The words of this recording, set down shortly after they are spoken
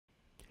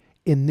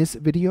In this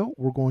video,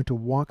 we're going to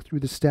walk through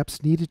the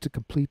steps needed to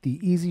complete the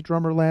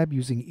EZDrummer lab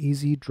using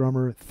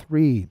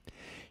EZDrummer3.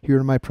 Here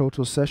in my Pro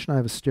Tools session, I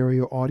have a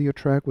stereo audio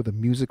track with a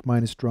music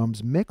minus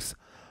drums mix.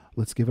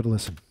 Let's give it a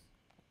listen.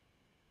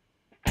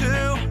 Do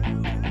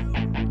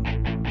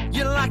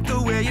you like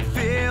the way it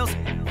feels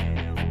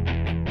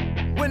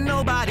when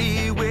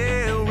nobody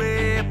will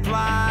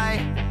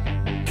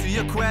reply to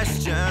your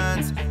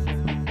questions?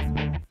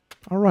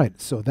 All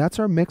right, so that's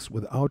our mix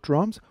without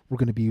drums. We're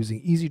going to be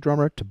using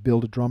EZDrummer to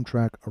build a drum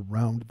track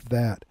around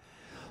that.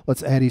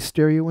 Let's add a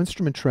stereo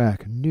instrument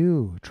track.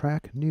 New.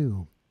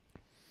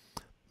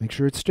 Make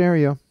sure it's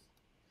stereo.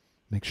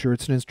 Make sure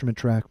it's an instrument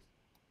track.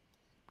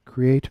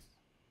 Create.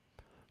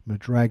 I'm going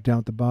to drag down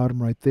at the bottom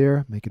right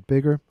there, make it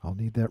bigger. I'll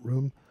need that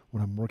room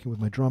when I'm working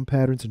with my drum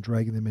patterns and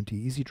dragging them into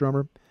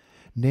EZDrummer.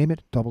 Name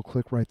it, double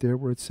click right there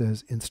where it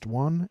says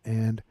Inst1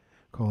 and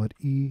call it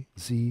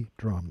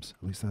EZDrums.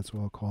 At least that's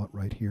what I'll call it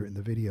right here in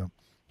the video.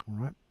 All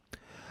right.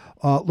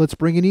 Let's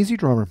bring in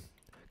EZDrummer.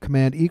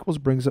 Command equals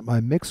brings up my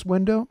mix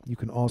window. You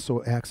can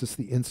also access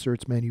the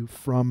inserts menu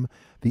from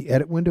the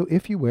edit window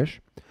if you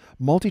wish.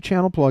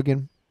 Multi-channel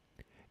plugin,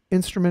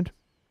 instrument,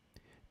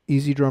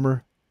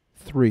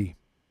 EZDrummer3.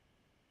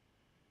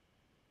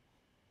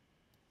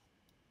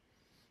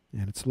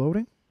 And it's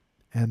loading.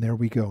 And there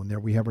we go. And there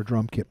we have our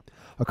drum kit.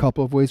 A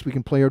couple of ways we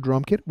can play our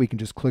drum kit. We can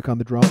just click on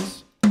the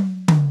drums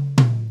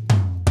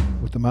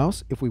with the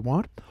mouse if we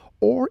want,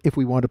 or if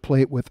we want to play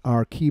it with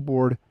our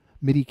keyboard,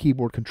 MIDI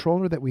keyboard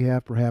controller that we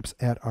have perhaps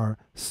at our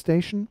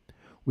station,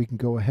 we can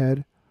go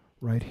ahead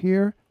right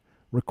here,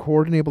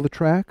 record enable the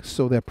track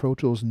so that Pro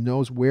Tools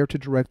knows where to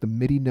direct the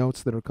MIDI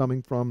notes that are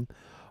coming from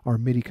our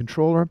MIDI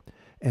controller,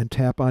 and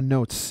tap on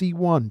notes.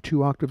 C1,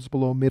 2 octaves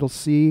below middle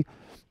C,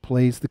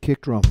 plays the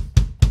kick drum.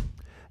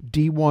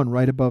 D1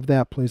 right above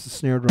that plays the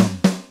snare drum.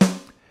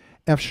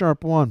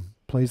 F#1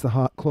 plays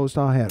the closed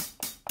hi-hat.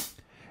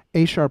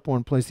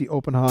 A#1 plays the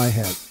open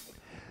hi-hat.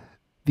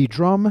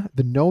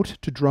 The note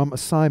to drum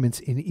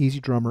assignments in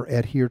EZDrummer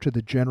adhere to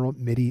the general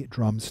MIDI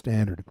drum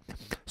standard.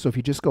 So if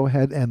you just go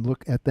ahead and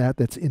look at that,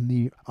 that's in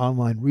the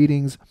online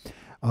readings,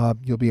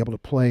 you'll be able to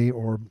play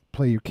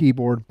your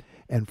keyboard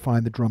and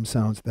find the drum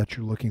sounds that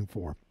you're looking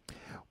for.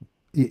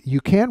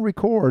 You can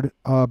record,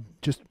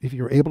 just if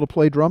you're able to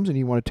play drums and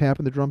you want to tap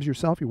in the drums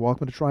yourself, you're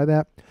welcome to try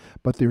that,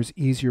 but there's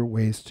easier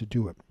ways to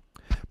do it.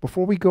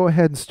 Before we go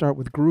ahead and start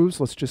with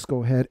grooves, let's just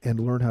go ahead and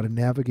learn how to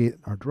navigate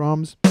our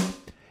drums.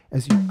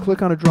 As you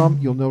click on a drum,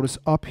 you'll notice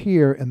up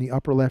here in the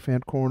upper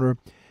left-hand corner,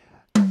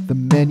 the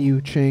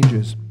menu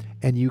changes,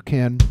 and you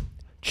can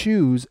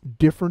choose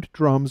different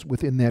drums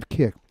within that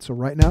kick. So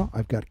right now,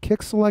 I've got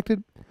kick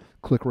selected,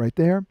 click right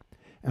there,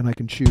 and I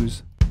can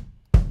choose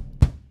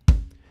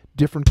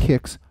different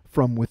kicks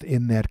from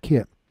within that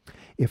kit.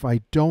 If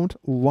I don't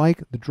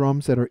like the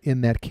drums that are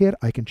in that kit,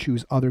 I can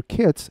choose other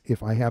kits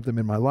if I have them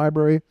in my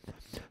library.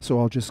 So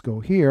I'll just go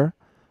here.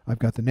 I've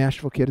got the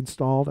Nashville kit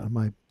installed on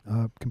my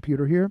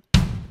computer here,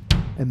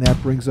 and that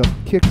brings up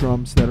kick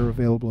drums that are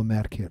available in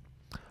that kit.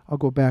 I'll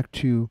go back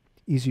to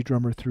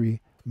EZDrummer3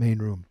 main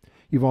room.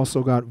 You've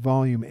also got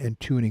volume and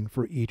tuning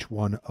for each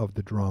one of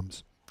the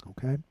drums.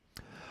 Okay.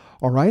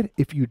 All right.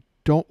 If you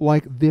don't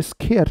like this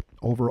kit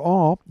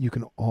overall, you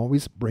can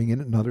always bring in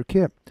another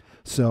kit.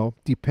 So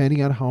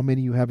depending on how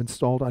many you have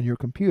installed on your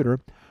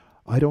computer,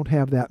 I don't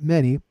have that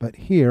many, but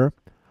here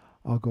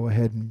I'll go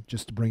ahead and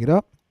just bring it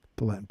up,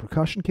 the Latin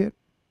percussion kit.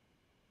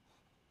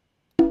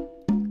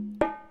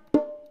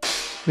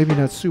 Maybe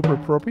not super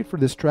appropriate for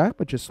this track,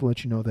 but just to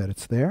let you know that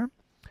it's there.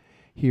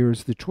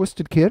 Here's the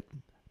twisted kit.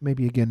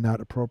 Maybe again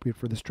not appropriate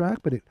for this track,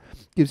 but it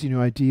gives you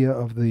an idea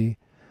of the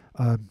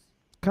kind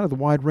of the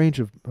wide range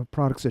of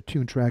products that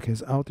TuneTrack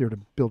has out there to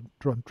build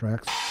drum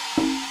tracks.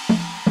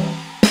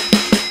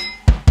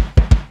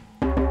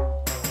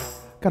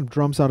 Kind of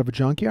drums out of a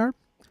junkyard.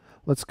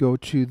 Let's go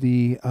to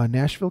the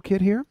Nashville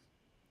kit here.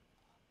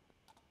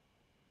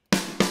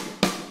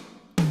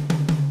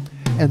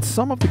 And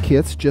some of the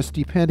kits, just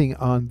depending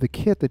on the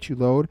kit that you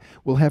load,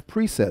 will have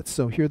presets.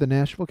 So here the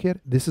Nashville kit,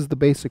 this is the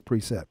basic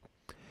preset.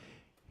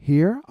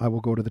 Here I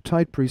will go to the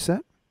tight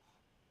preset.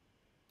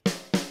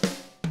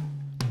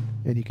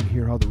 And you can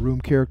hear how the room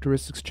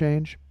characteristics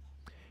change.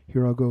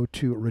 Here I'll go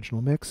to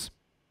original mix.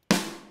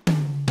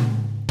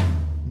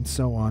 And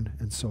so on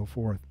and so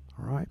forth.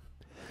 All right.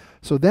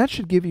 So that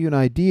should give you an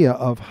idea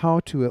of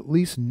how to at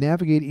least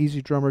navigate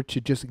EZDrummer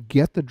to just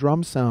get the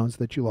drum sounds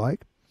that you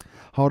like,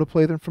 how to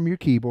play them from your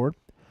keyboard,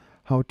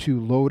 how to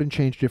load and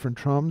change different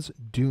drums,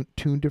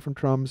 tune different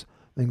drums,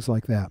 things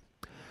like that.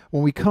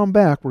 When we come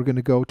back, we're going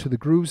to go to the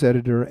Grooves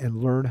editor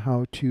and learn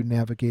how to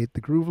navigate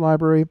the groove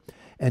library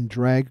and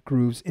drag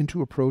grooves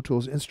into a Pro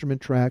Tools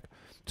instrument track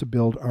to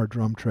build our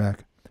drum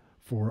track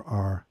for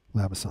our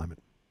lab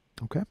assignment.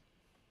 Okay?